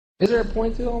Is there a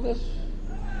point to all this?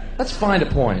 Let's find a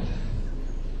point.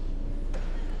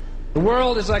 The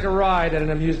world is like a ride at an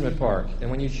amusement park,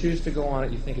 and when you choose to go on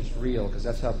it, you think it's real, because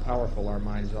that's how powerful our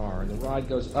minds are. And the ride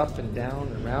goes up and down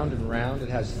and round and round. It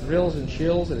has thrills and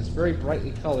chills, and it's very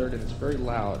brightly colored, and it's very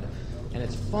loud, and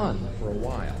it's fun for a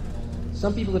while.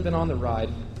 Some people have been on the ride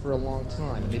for a long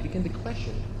time, and they begin to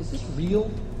question, is this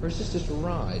real, or is this just a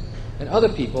ride? And other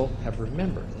people have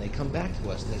remembered, and they come back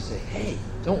to us, and they say, hey,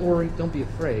 don't worry, don't be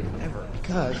afraid, ever,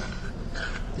 because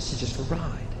this is just a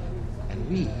ride, and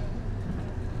we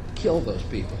kill those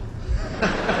people.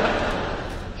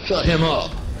 Shut him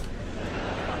up.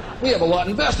 We have a lot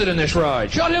invested in this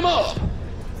ride. Shut him up.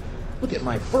 Look at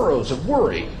my furrows of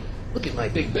worry. Look at my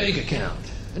big bank account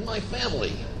and my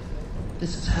family.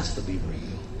 This has to be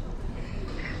real.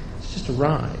 It's just a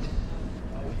ride.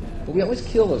 But we always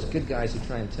kill those good guys who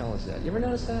try and tell us that. You ever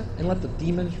notice that? And let the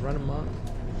demons run amok?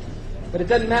 But it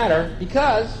doesn't matter,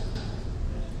 because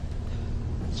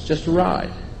it's just a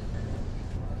ride.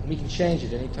 And we can change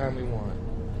it anytime we want.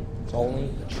 It's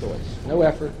only a choice. No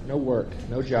effort, no work,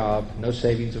 no job, no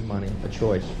savings of money. A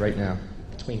choice right now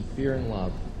between fear and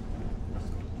love.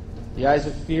 The eyes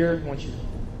of fear want you to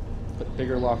put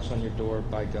bigger locks on your door,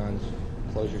 buy guns,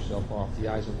 close yourself off. The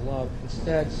eyes of love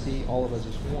instead see all of us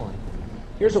as one.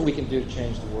 Here's what we can do to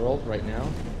change the world right now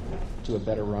to a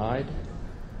better ride.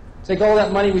 Take all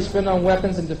that money we spend on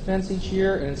weapons and defense each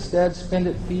year and instead spend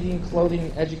it feeding, clothing,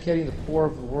 and educating the poor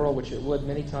of the world, which it would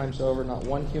many times over, not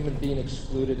one human being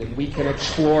excluded, and we can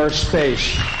explore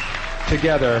space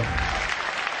together,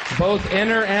 both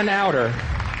inner and outer,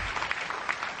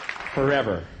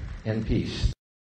 forever in peace.